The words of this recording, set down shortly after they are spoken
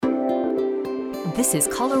This is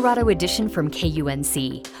Colorado Edition from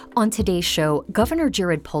KUNC. On today's show, Governor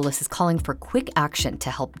Jared Polis is calling for quick action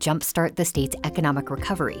to help jumpstart the state's economic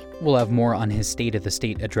recovery. We'll have more on his State of the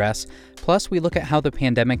State address. Plus, we look at how the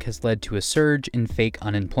pandemic has led to a surge in fake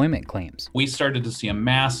unemployment claims. We started to see a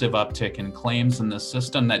massive uptick in claims in this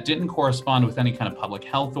system that didn't correspond with any kind of public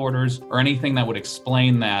health orders or anything that would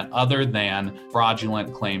explain that other than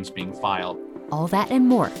fraudulent claims being filed. All that and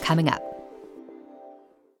more coming up.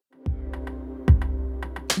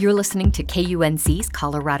 You're listening to KUNC's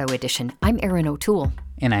Colorado Edition. I'm Erin O'Toole.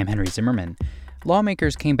 And I'm Henry Zimmerman.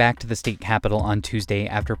 Lawmakers came back to the state capitol on Tuesday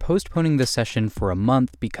after postponing the session for a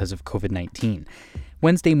month because of COVID-19.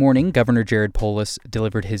 Wednesday morning, Governor Jared Polis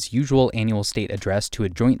delivered his usual annual state address to a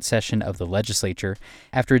joint session of the legislature.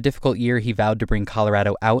 After a difficult year, he vowed to bring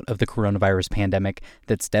Colorado out of the coronavirus pandemic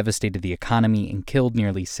that's devastated the economy and killed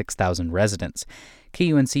nearly 6,000 residents.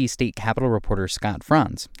 KUNC state capitol reporter Scott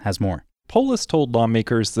Franz has more. Polis told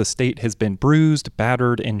lawmakers the state has been bruised,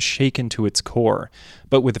 battered, and shaken to its core.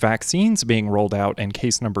 But with vaccines being rolled out and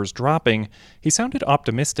case numbers dropping, he sounded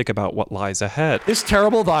optimistic about what lies ahead. This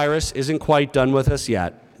terrible virus isn't quite done with us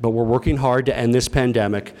yet, but we're working hard to end this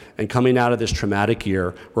pandemic, and coming out of this traumatic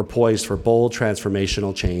year, we're poised for bold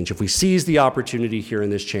transformational change. If we seize the opportunity here in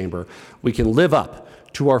this chamber, we can live up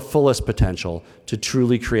to our fullest potential to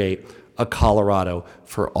truly create a Colorado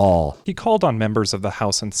for all. He called on members of the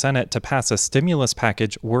House and Senate to pass a stimulus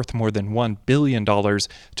package worth more than $1 billion to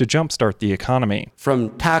jumpstart the economy.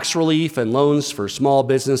 From tax relief and loans for small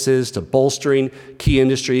businesses to bolstering key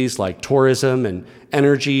industries like tourism and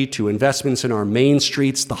energy to investments in our main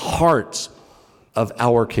streets, the hearts of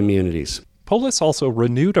our communities. Polis also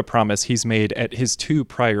renewed a promise he's made at his two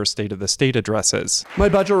prior State of the State addresses. My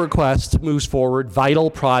budget request moves forward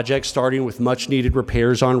vital projects starting with much-needed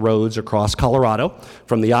repairs on roads across Colorado,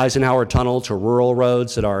 from the Eisenhower Tunnel to rural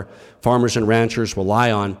roads that our farmers and ranchers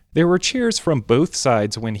rely on. There were cheers from both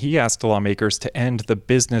sides when he asked lawmakers to end the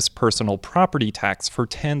business personal property tax for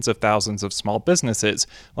tens of thousands of small businesses,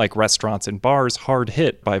 like restaurants and bars hard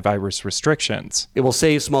hit by virus restrictions. It will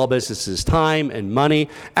save small businesses time and money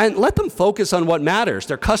and let them focus on what matters,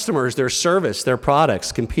 their customers, their service, their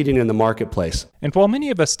products competing in the marketplace. And while many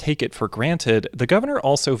of us take it for granted, the governor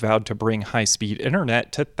also vowed to bring high-speed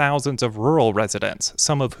internet to thousands of rural residents,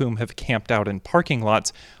 some of whom have camped out in parking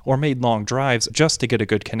lots or made long drives just to get a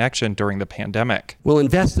good connection during the pandemic. We'll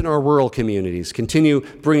invest in our rural communities, continue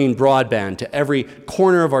bringing broadband to every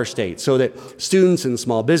corner of our state so that students and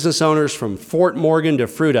small business owners from Fort Morgan to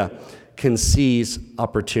Fruita can seize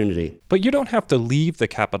opportunity. But you don't have to leave the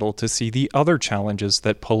Capitol to see the other challenges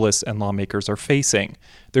that Polis and lawmakers are facing.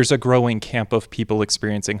 There's a growing camp of people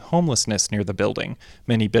experiencing homelessness near the building.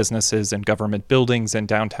 Many businesses and government buildings in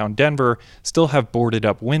downtown Denver still have boarded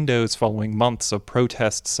up windows following months of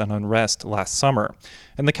protests and unrest last summer.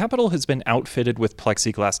 And the Capitol has been outfitted with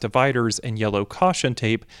plexiglass dividers and yellow caution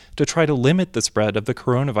tape to try to limit the spread of the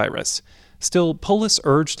coronavirus. Still, Polis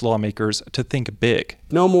urged lawmakers to think big.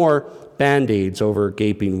 No more Band-Aids over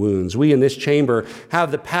gaping wounds. We in this chamber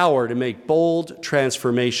have the power to make bold,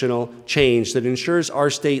 transformational change that ensures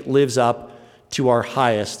our state lives up to our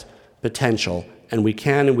highest potential, and we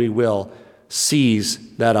can and we will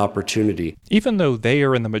seize that opportunity. Even though they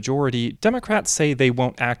are in the majority, Democrats say they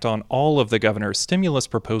won't act on all of the governor's stimulus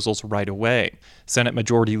proposals right away. Senate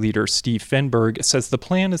Majority Leader Steve Finberg says the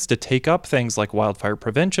plan is to take up things like wildfire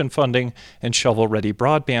prevention funding and shovel-ready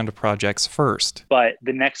broadband projects first. But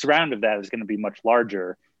the next round of that is going to be much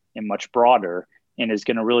larger and much broader, and is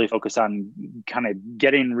going to really focus on kind of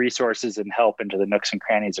getting resources and help into the nooks and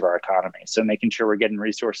crannies of our economy. So making sure we're getting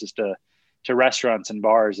resources to restaurants and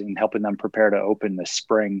bars and helping them prepare to open this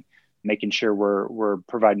spring, making sure we're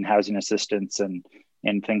providing housing assistance and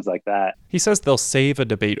things like that. He says they'll save a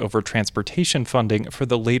debate over transportation funding for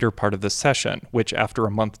the later part of the session, which, after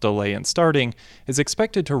a month delay in starting, is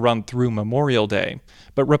expected to run through Memorial Day.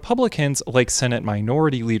 But Republicans, like Senate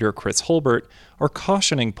Minority Leader Chris Holbert, are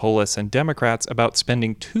cautioning Polis and Democrats about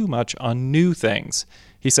spending too much on new things.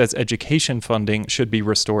 He says education funding should be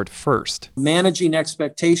restored first. Managing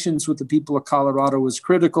expectations with the people of Colorado is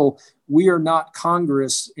critical. We are not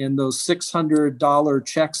Congress, and those $600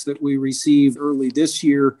 checks that we received early this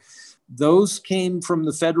year, those came from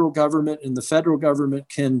the federal government, and the federal government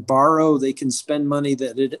can borrow, they can spend money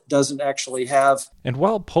that it doesn't actually have. And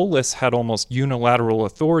while Polis had almost unilateral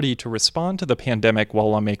authority to respond to the pandemic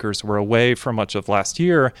while lawmakers were away for much of last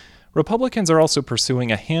year, Republicans are also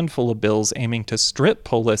pursuing a handful of bills aiming to strip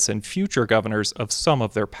Polis and future governors of some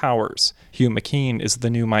of their powers. Hugh McKean is the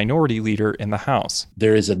new minority leader in the House.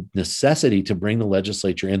 There is a necessity to bring the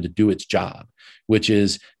legislature in to do its job, which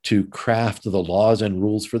is to craft the laws and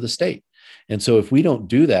rules for the state. And so if we don't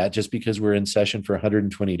do that just because we're in session for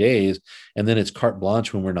 120 days and then it's carte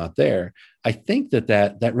blanche when we're not there, I think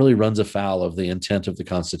that really runs afoul of the intent of the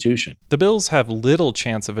Constitution. The bills have little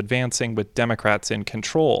chance of advancing with Democrats in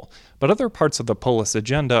control, but other parts of the Polis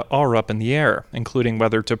agenda are up in the air, including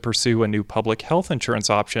whether to pursue a new public health insurance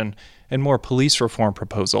option and more police reform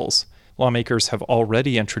proposals. Lawmakers have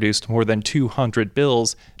already introduced more than 200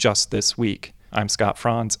 bills just this week. I'm Scott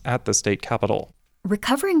Franz at the state capitol.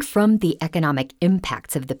 Recovering from the economic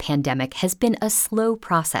impacts of the pandemic has been a slow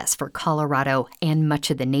process for Colorado and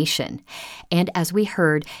much of the nation. And as we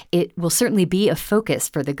heard, it will certainly be a focus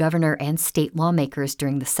for the governor and state lawmakers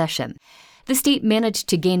during the session. The state managed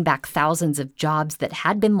to gain back thousands of jobs that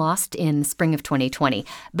had been lost in spring of 2020,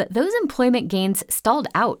 but those employment gains stalled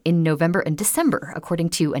out in November and December, according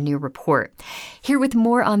to a new report. Here with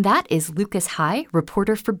more on that is Lucas High,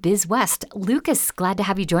 reporter for BizWest. Lucas, glad to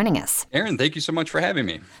have you joining us. Aaron, thank you so much for having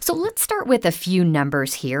me. So let's start with a few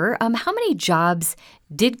numbers here. How many jobs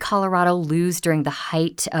did Colorado lose during the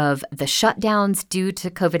height of the shutdowns due to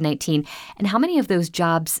COVID-19? And how many of those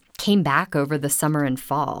jobs came back over the summer and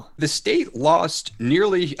fall? The state lost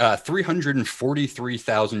nearly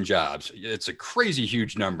 343,000 jobs. It's a crazy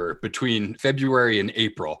huge number between February and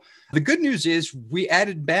April. The good news is we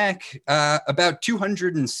added back about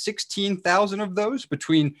 216,000 of those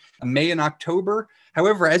between May and October.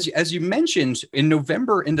 However, as you mentioned, in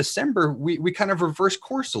November and December, we kind of reversed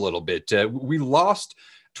course a little bit. We lost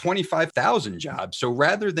 25,000 jobs. So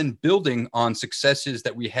rather than building on successes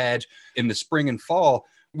that we had in the spring and fall,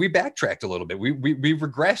 we backtracked a little bit. We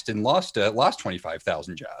regressed and lost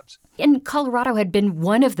 25,000 jobs. And Colorado had been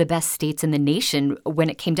one of the best states in the nation when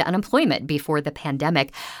it came to unemployment before the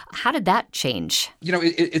pandemic. How did that change? You know,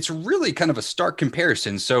 it's really kind of a stark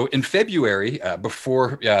comparison. So in February,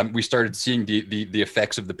 before we started seeing the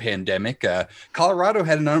effects of the pandemic, Colorado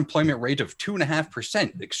had an unemployment rate of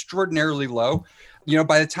 2.5%, extraordinarily low. You know,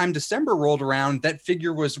 by the time December rolled around, that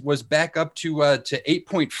figure was back up to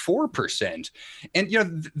 8.4%. And, you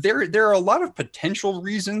know, there are a lot of potential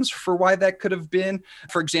reasons for why that could have been.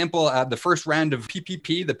 For example, the first round of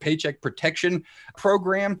PPP, the Paycheck Protection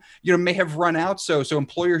Program, you know, may have run out. So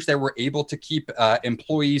employers that were able to keep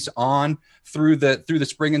employees on through the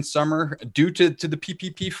spring and summer due to the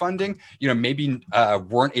PPP funding, you know, maybe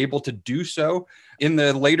weren't able to do so in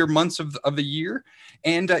the later months of the year.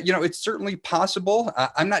 And, you know, it's certainly possible.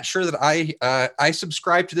 I'm not sure that I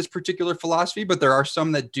subscribe to this particular philosophy, but there are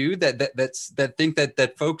some that do that think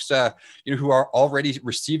that folks, you know, who are already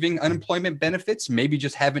receiving unemployment benefits maybe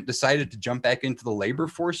just haven't decided to jump back into the labor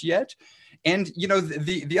force yet. And, you know,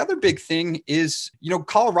 the other big thing is, you know,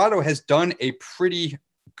 Colorado has done a pretty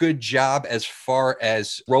good job as far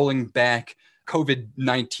as rolling back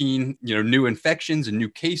COVID-19, you know, new infections and new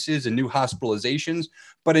cases and new hospitalizations.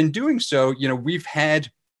 But in doing so, you know, we've had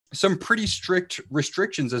some pretty strict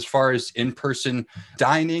restrictions as far as in-person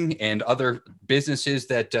dining and other businesses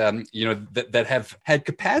that, you know, that have had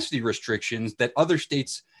capacity restrictions that other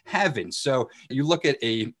states haven't. So you look at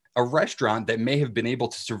a restaurant that may have been able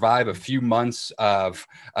to survive a few months of,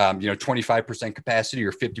 you know, 25% capacity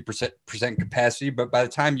or 50% capacity. But by the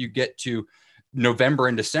time you get to November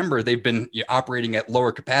and December, they've been operating at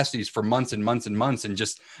lower capacities for months and months and months and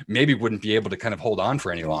just maybe wouldn't be able to kind of hold on for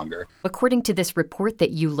any longer. According to this report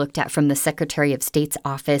that you looked at from the Secretary of State's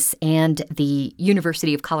office and the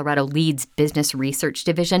University of Colorado Leeds Business Research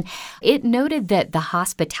Division, it noted that the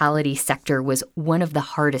hospitality sector was one of the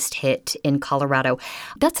hardest hit in Colorado.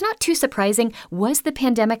 That's not too surprising. Was the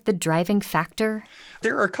pandemic the driving factor?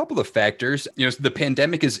 There are a couple of factors. You know, the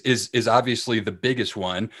pandemic is obviously the biggest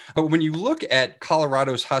one. But when you look at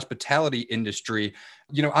Colorado's hospitality industry,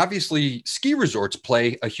 you know, obviously ski resorts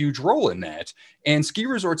play a huge role in that. And ski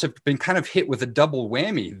resorts have been kind of hit with a double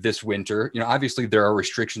whammy this winter. You know, obviously there are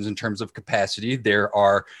restrictions in terms of capacity. There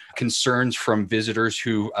are concerns from visitors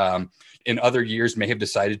who in other years may have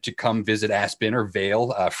decided to come visit Aspen or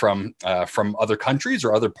Vail from other countries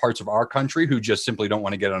or other parts of our country who just simply don't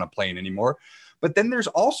want to get on a plane anymore. But then there's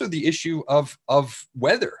also the issue of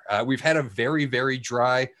weather. We've had a very, very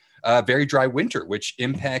dry winter, which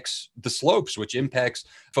impacts the slopes, which impacts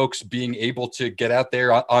folks being able to get out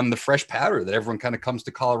there on the fresh powder that everyone kind of comes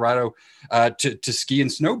to Colorado to ski and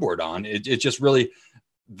snowboard on. It just really,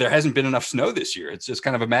 there hasn't been enough snow this year. It's just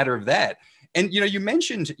kind of a matter of that. And, you know, you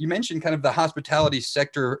mentioned kind of the hospitality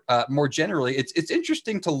sector more generally. It's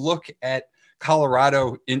interesting to look at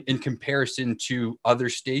Colorado in comparison to other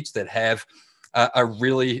states that have a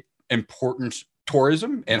really important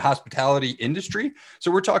tourism and hospitality industry.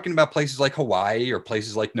 So we're talking about places like Hawaii or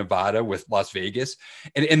places like Nevada with Las Vegas.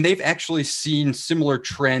 And they've actually seen similar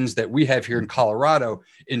trends that we have here in Colorado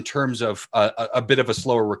in terms of a bit of a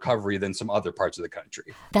slower recovery than some other parts of the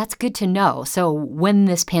country. That's good to know. So when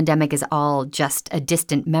this pandemic is all just a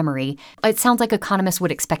distant memory, it sounds like economists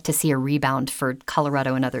would expect to see a rebound for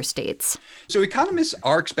Colorado and other states. So economists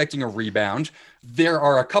are expecting a rebound. There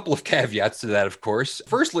are a couple of caveats to that, of course.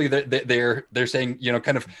 Firstly, they're saying,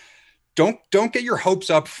 kind of don't get your hopes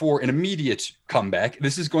up for an immediate comeback.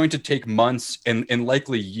 This is going to take months and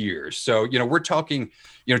likely years. So, we're talking,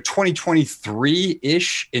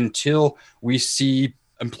 2023-ish until we see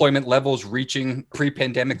employment levels reaching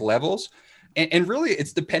pre-pandemic levels. And really,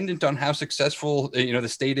 it's dependent on how successful, the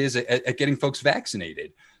state is at getting folks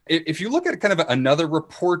vaccinated. If you look at kind of another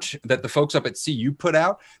report that the folks up at CU put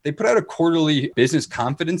out, they put out a quarterly business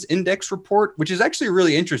confidence index report, which is actually a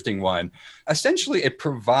really interesting one. Essentially, it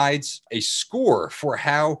provides a score for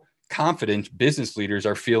how confident business leaders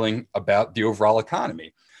are feeling about the overall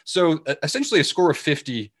economy. So essentially, a score of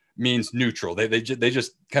 50 means neutral. They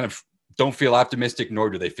just kind of don't feel optimistic, nor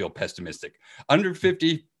do they feel pessimistic. Under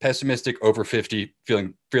 50, pessimistic. Over 50,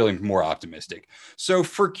 feeling more optimistic. So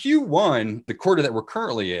for Q1, the quarter that we're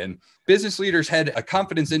currently in, business leaders had a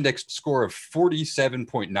confidence index score of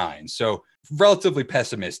 47.9. So relatively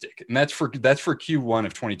pessimistic. And that's for Q1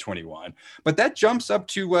 of 2021. But that jumps up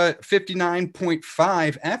to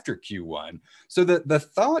 59.5 after Q1. So the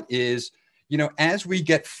thought is, as we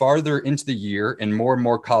get farther into the year and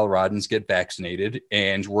more Coloradans get vaccinated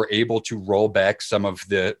and we're able to roll back some of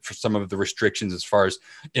the restrictions as far as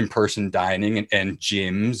in-person dining and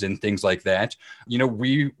gyms and things like that,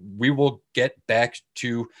 we will get back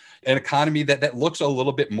to an economy that looks a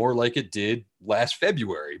little bit more like it did last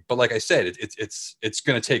February. But like I said, it's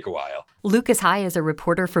going to take a while. Lucas High is a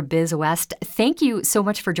reporter for Biz West. Thank you so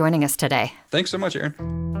much for joining us today. Thanks so much, Aaron.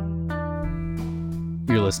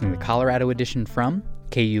 You're listening to Colorado Edition from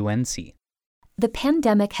KUNC. The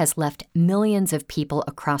pandemic has left millions of people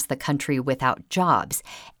across the country without jobs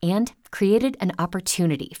and created an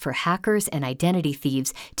opportunity for hackers and identity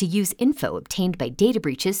thieves to use info obtained by data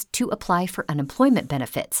breaches to apply for unemployment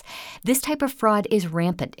benefits. This type of fraud is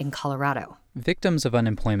rampant in Colorado. Victims of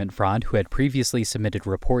unemployment fraud who had previously submitted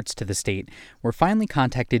reports to the state were finally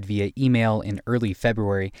contacted via email in early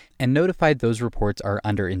February and notified those reports are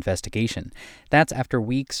under investigation. That's after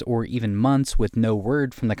weeks or even months with no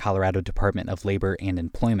word from the Colorado Department of Labor and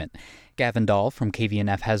Employment. Gavin Dahl from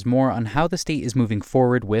KVNF has more on how the state is moving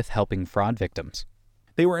forward with helping fraud victims.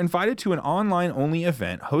 They were invited to an online-only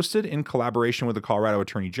event hosted in collaboration with the Colorado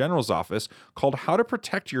Attorney General's office called How to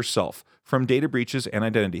Protect Yourself from Data Breaches and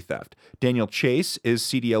Identity Theft. Daniel Chase is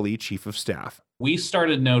CDLE Chief of Staff. We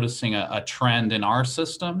started noticing a trend in our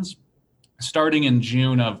systems starting in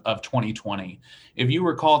June of 2020. If you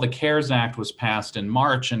recall, the CARES Act was passed in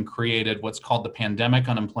March and created what's called the Pandemic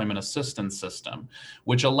Unemployment Assistance System,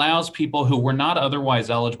 which allows people who were not otherwise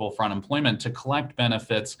eligible for unemployment to collect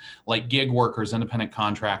benefits like gig workers, independent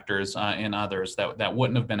contractors, and others that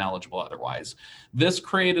wouldn't have been eligible otherwise. This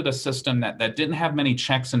created a system that didn't have many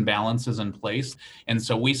checks and balances in place. And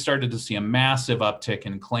so we started to see a massive uptick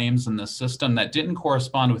in claims in this system that didn't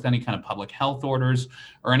correspond with any kind of public health orders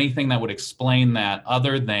or anything that would explain that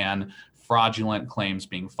other than fraudulent claims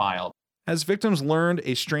being filed. As victims learned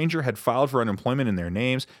a stranger had filed for unemployment in their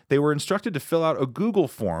names, they were instructed to fill out a Google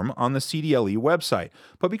form on the CDLE website.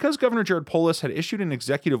 But because Governor Jared Polis had issued an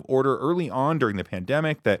executive order early on during the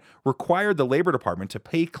pandemic that required the Labor Department to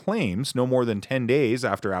pay claims no more than 10 days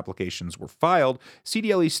after applications were filed,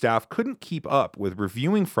 CDLE staff couldn't keep up with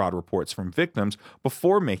reviewing fraud reports from victims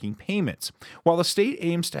before making payments. While the state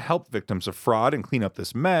aims to help victims of fraud and clean up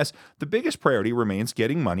this mess, the biggest priority remains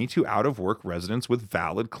getting money to out-of-work residents with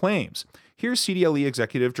valid claims. Here's CDLE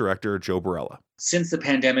Executive Director Joe Barella. Since the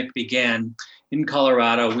pandemic began in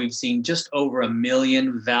Colorado, we've seen just over 1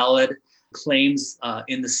 million valid claims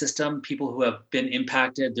in the system, people who have been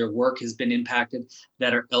impacted, their work has been impacted,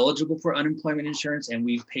 that are eligible for unemployment insurance, and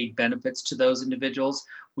we've paid benefits to those individuals.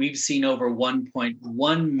 We've seen over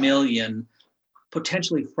 1.1 million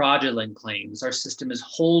potentially fraudulent claims. Our system is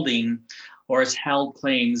holding or has held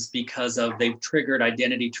claims because of they've triggered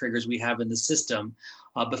identity triggers we have in the system.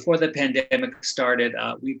 Before the pandemic started,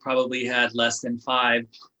 we probably had less than 5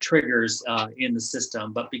 triggers in the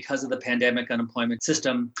system. But because of the pandemic unemployment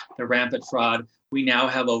system, the rampant fraud, we now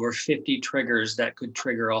have over 50 triggers that could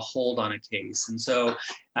trigger a hold on a case. And so,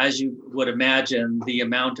 as you would imagine, the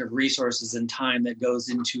amount of resources and time that goes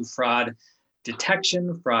into fraud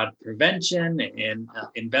detection, fraud prevention, and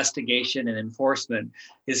investigation and enforcement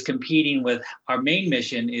is competing with our main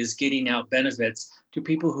mission is getting out benefits to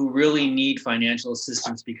people who really need financial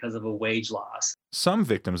assistance because of a wage loss. Some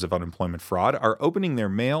victims of unemployment fraud are opening their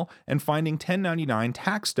mail and finding 1099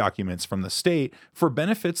 tax documents from the state for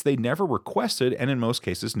benefits they never requested and in most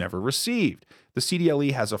cases never received. The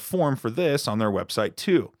CDLE has a form for this on their website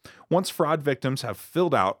too. Once fraud victims have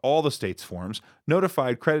filled out all the state's forms,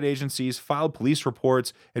 notified credit agencies, filed police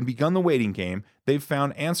reports, and begun the waiting game, they've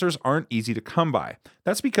found answers aren't easy to come by.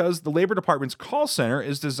 That's because the Labor Department's call center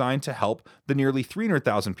is designed to help the nearly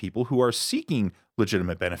 300,000 people who are seeking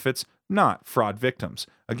legitimate benefits, not fraud victims.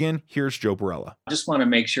 Again, here's Joe Barella. I just want to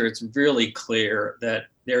make sure it's really clear that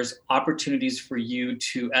there's opportunities for you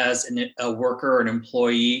to, as a worker or an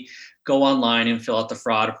employee, go online and fill out the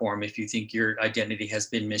fraud form if you think your identity has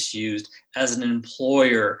been misused. As an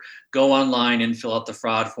employer, go online and fill out the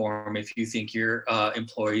fraud form if you think your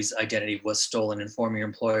employee's identity was stolen. Inform your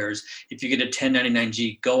employers. If you get a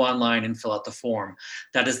 1099-G, go online and fill out the form.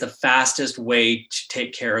 That is the fastest way to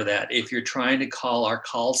take care of that. If you're trying to call our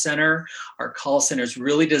call center is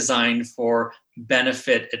really designed for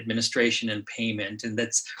benefit administration and payment. And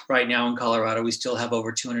that's right now in Colorado, we still have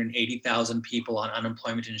over 280,000 people on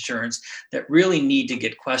unemployment insurance that really need to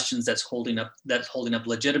get questions that's holding up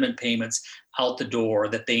legitimate payments out the door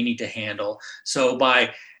that they need to handle. So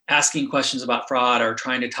by asking questions about fraud or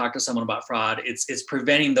trying to talk to someone about fraud, it's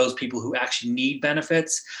preventing those people who actually need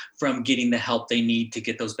benefits from getting the help they need to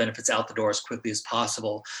get those benefits out the door as quickly as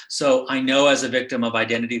possible. So I know as a victim of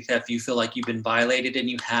identity theft, you feel like you've been violated, and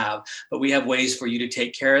you have, but we have ways for you to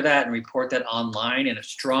take care of that and report that online. And I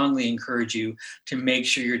strongly encourage you to make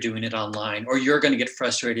sure you're doing it online, or you're going to get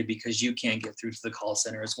frustrated because you can't get through to the call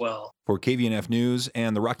center as well. For KVNF News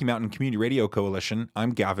and the Rocky Mountain Community Radio Coalition, I'm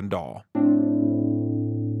Gavin Dahl.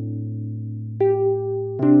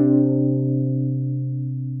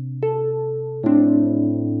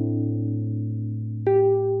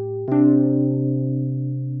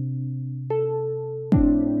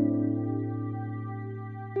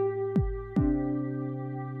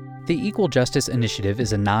 The Equal Justice Initiative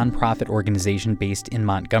is a nonprofit organization based in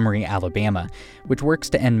Montgomery, Alabama, which works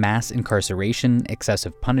to end mass incarceration,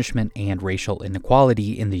 excessive punishment, and racial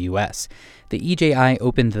inequality in the U.S. The EJI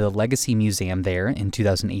opened the Legacy Museum there in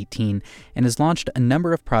 2018 and has launched a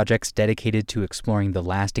number of projects dedicated to exploring the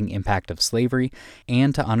lasting impact of slavery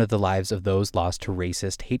and to honor the lives of those lost to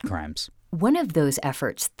racist hate crimes. One of those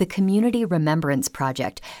efforts, the Community Remembrance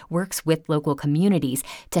Project, works with local communities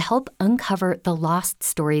to help uncover the lost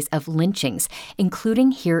stories of lynchings,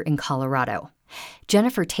 including here in Colorado.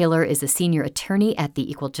 Jennifer Taylor is a senior attorney at the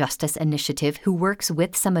Equal Justice Initiative who works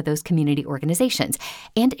with some of those community organizations,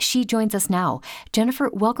 and she joins us now. Jennifer,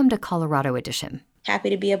 welcome to Colorado Edition. Happy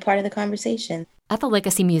to be a part of the conversation. At the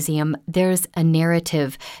Legacy Museum, there's a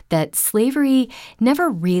narrative that slavery never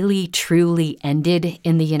really truly ended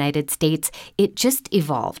in the United States. It just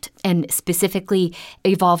evolved, and specifically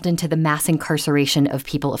evolved into the mass incarceration of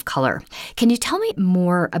people of color. Can you tell me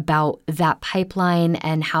more about that pipeline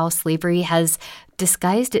and how slavery has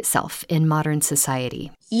disguised itself in modern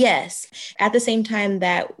society? Yes. At the same time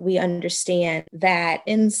that we understand that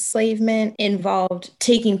enslavement involved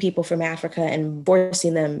taking people from Africa and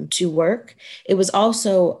forcing them to work, it was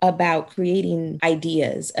also about creating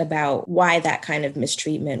ideas about why that kind of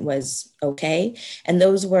mistreatment was okay. And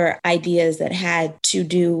those were ideas that had to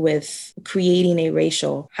do with creating a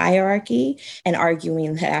racial hierarchy and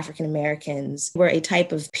arguing that African Americans were a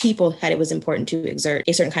type of people that it was important to exert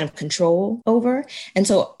a certain kind of control over. And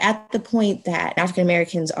so at the point that African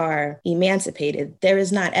Americans are emancipated, there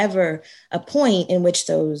is not ever a point in which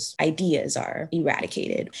those ideas are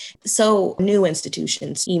eradicated. So new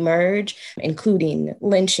institutions emerge, including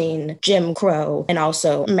lynching, Jim Crow, and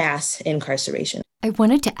also mass incarceration. I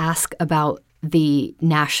wanted to ask about the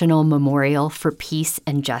National Memorial for Peace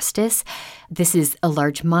and Justice. This is a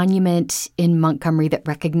large monument in Montgomery that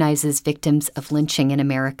recognizes victims of lynching in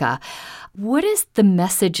America. What is the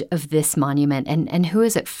message of this monument, and who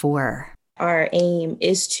is it for? Our aim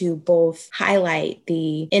is to both highlight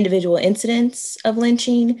the individual incidents of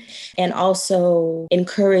lynching and also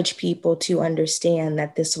encourage people to understand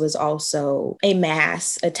that this was also a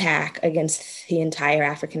mass attack against the entire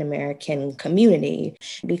African American community,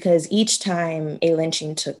 because each time a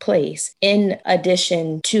lynching took place, in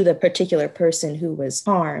addition to the particular person who was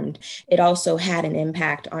harmed, it also had an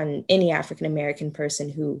impact on any African American person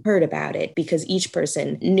who heard about it, because each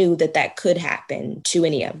person knew that that could happen to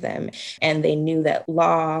any of them. And and they knew that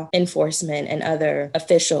law enforcement and other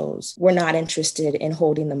officials were not interested in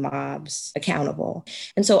holding the mobs accountable.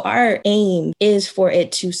 And so our aim is for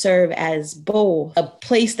it to serve as both a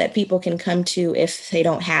place that people can come to if they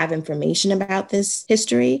don't have information about this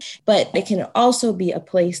history, but it can also be a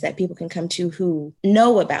place that people can come to who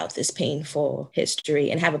know about this painful history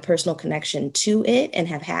and have a personal connection to it and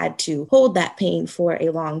have had to hold that pain for a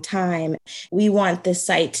long time. We want this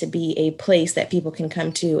site to be a place that people can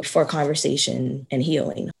come to for conversation and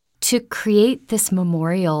healing. To create this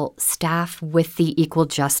memorial, staff with the Equal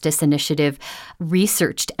Justice Initiative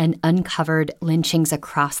researched and uncovered lynchings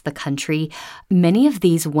across the country. Many of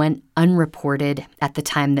these went unreported at the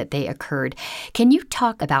time that they occurred. Can you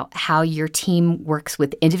talk about how your team works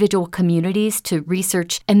with individual communities to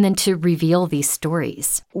research and then to reveal these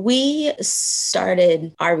stories? We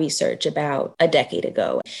started our research about a decade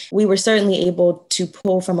ago. We were certainly able to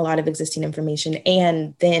pull from a lot of existing information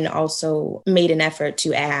and then also made an effort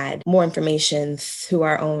to add more information through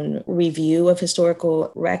our own review of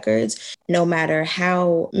historical records. No matter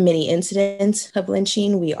how many incidents of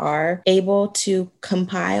lynching we are able to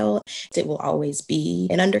compile, it will always be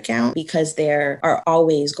an undercount because there are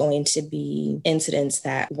always going to be incidents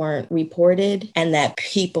that weren't reported and that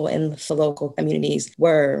people in the local communities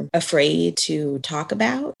were afraid to talk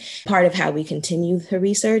about. Part of how we continue the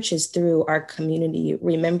research is through our Community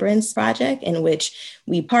Remembrance Project, in which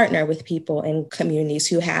we partner with people in communities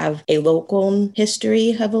who have a local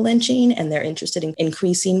history of a lynching and they're interested in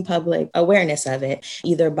increasing public awareness of it,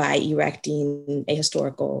 either by erecting a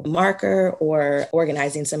historical marker or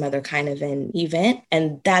organizing some other kind of an event.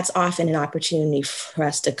 And that's often an opportunity for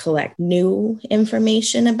us to collect new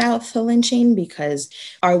information about the lynching because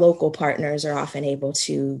our local partners are often able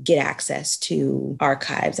to get access to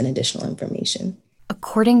archives and additional information.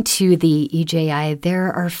 According to the EJI,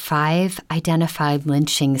 there are 5 identified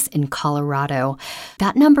lynchings in Colorado.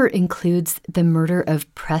 That number includes the murder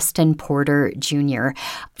of Preston Porter Jr.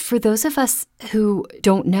 For those of us who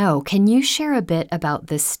don't know, can you share a bit about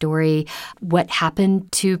this story, what happened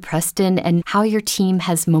to Preston, and how your team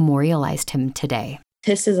has memorialized him today?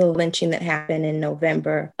 This is a lynching that happened in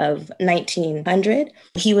November of 1900.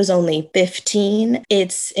 He was only 15.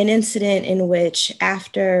 It's an incident in which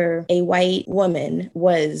after a white woman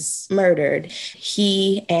was murdered,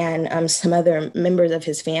 he and some other members of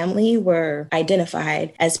his family were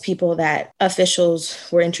identified as people that officials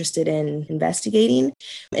were interested in investigating.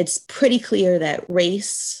 It's pretty clear that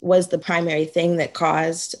race was the primary thing that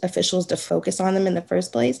caused officials to focus on them in the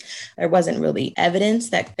first place. There wasn't really evidence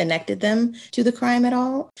that connected them to the crime at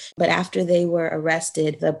all. But after they were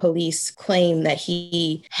arrested, the police claimed that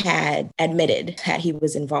he had admitted that he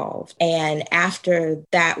was involved. And after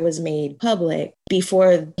that was made public,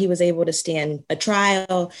 before he was able to stand a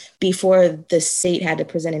trial, before the state had to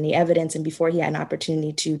present any evidence, and before he had an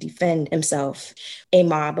opportunity to defend himself, a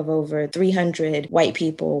mob of over 300 white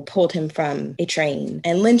people pulled him from a train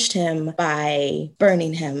and lynched him by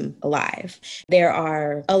burning him alive. There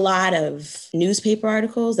are a lot of newspaper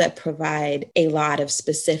articles that provide a lot of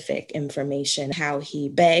specific information, how he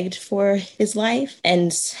begged for his life.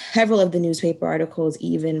 And several of the newspaper articles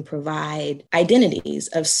even provide identities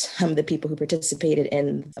of some of the people who participated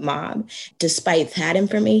in the mob. Despite that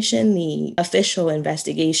information, the official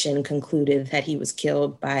investigation concluded that he was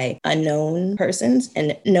killed by unknown persons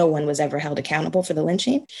and no one was ever held accountable for the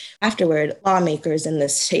lynching. Afterward, lawmakers in the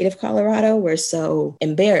state of Colorado were so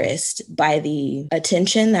embarrassed by the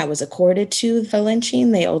attention that was accorded to the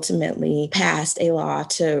lynching, they ultimately passed a law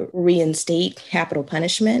to reinstate capital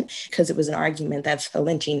punishment because it was an argument that the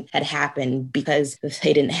lynching had happened because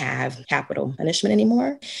they didn't have capital punishment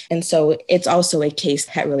anymore. And so it's also a case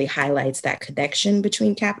that really highlights that connection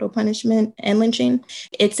between capital punishment and lynching.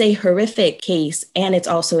 It's a horrific case, and it's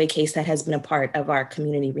also a case that has been a part of our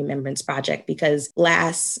Community Remembrance Project because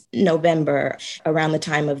last November, around the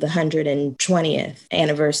time of the 120th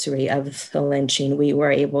anniversary of the lynching, we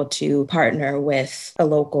were able to partner with a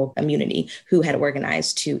local community who had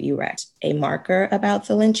organized to erect a marker about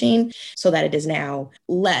the lynching so that it is now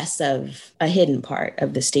less of a hidden part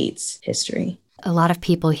of the state's history. A lot of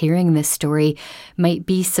people hearing this story might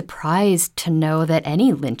be surprised to know that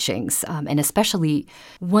any lynchings, and especially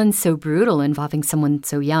one so brutal involving someone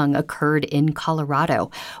so young, occurred in Colorado.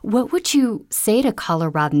 What would you say to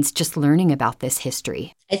Coloradans just learning about this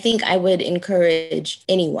history? I think I would encourage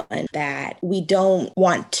anyone that we don't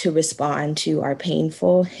want to respond to our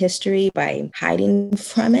painful history by hiding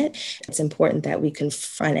from it. It's important that we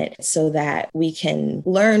confront it so that we can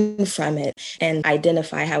learn from it and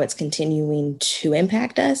identify how it's continuing to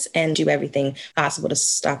impact us and do everything possible to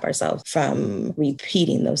stop ourselves from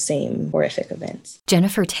repeating those same horrific events.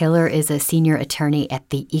 Jennifer Taylor is a senior attorney at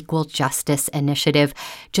the Equal Justice Initiative.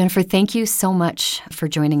 Jennifer, thank you so much for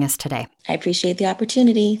joining us today. I appreciate the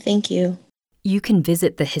opportunity. Thank you. You can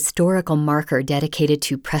visit the historical marker dedicated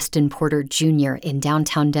to Preston Porter Jr. in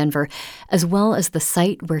downtown Denver, as well as the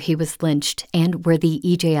site where he was lynched and where the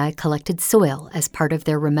EJI collected soil as part of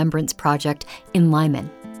their remembrance project in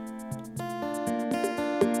Lyman.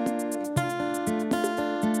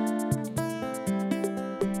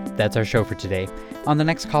 That's our show for today. On the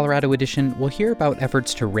next Colorado edition, we'll hear about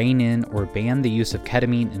efforts to rein in or ban the use of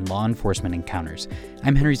ketamine in law enforcement encounters.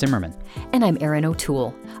 I'm Henry Zimmerman. And I'm Erin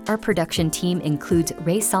O'Toole. Our production team includes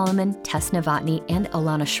Ray Solomon, Tess Novotny, and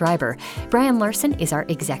Alana Schreiber. Brian Larson is our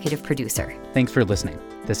executive producer. Thanks for listening.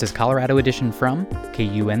 This is Colorado Edition from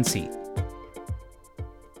KUNC.